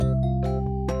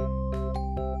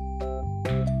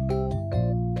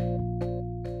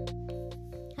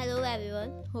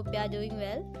Hope you are doing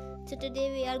well. So today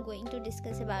we are going to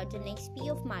discuss about the next P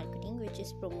of marketing, which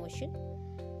is promotion.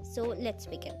 So let's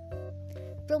begin.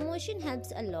 Promotion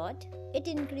helps a lot. It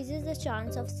increases the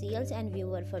chance of sales and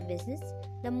viewer for business.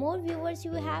 The more viewers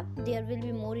you have, there will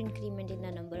be more increment in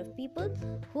the number of people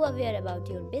who are aware about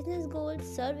your business goals,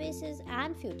 services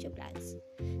and future plans.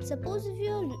 Suppose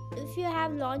if you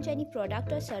have launched any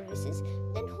product or services,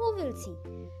 then who will see?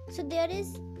 So there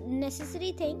is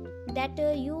necessary thing that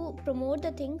you promote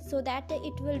the thing so that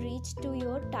it will reach to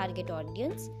your target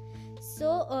audience.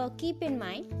 So keep in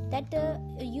mind that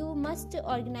you must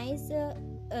organize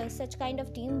such kind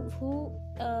of team who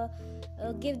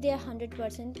give their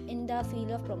 100% in the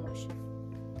field of promotion.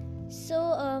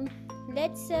 So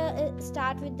let's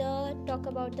start with the talk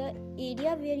about the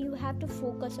area where you have to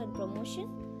focus on promotion.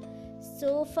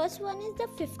 So first one is the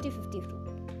 50-50 rule.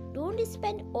 Don't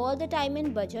spend all the time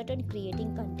and budget on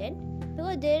creating content,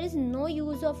 because there is no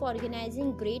use of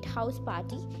organizing great house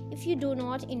party if you do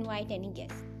not invite any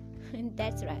guests.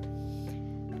 That's right.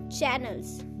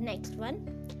 Channels. Next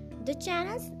one. The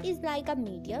channels is like a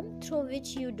medium through which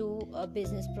you do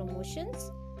business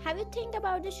promotions. Have you think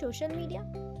about the social media?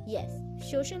 Yes,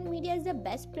 social media is the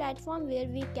best platform where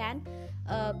we can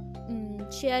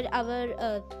share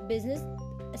our business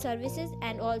services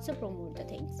and also promote the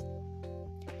things.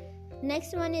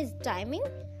 Next one is timing.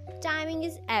 Timing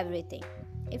is everything.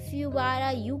 If you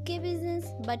are a UK business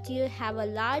but you have a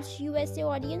large USA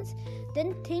audience,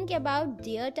 then think about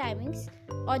their timings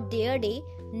or their day,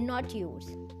 not yours.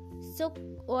 So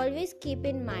always keep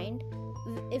in mind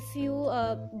if you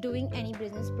are doing any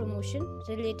business promotion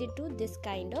related to this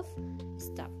kind of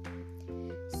stuff.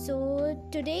 So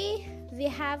today we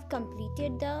have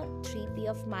completed the 3P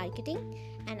of marketing,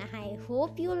 and I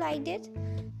hope you liked it.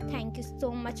 Thank you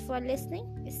so much for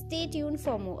listening. Stay tuned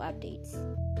for more updates.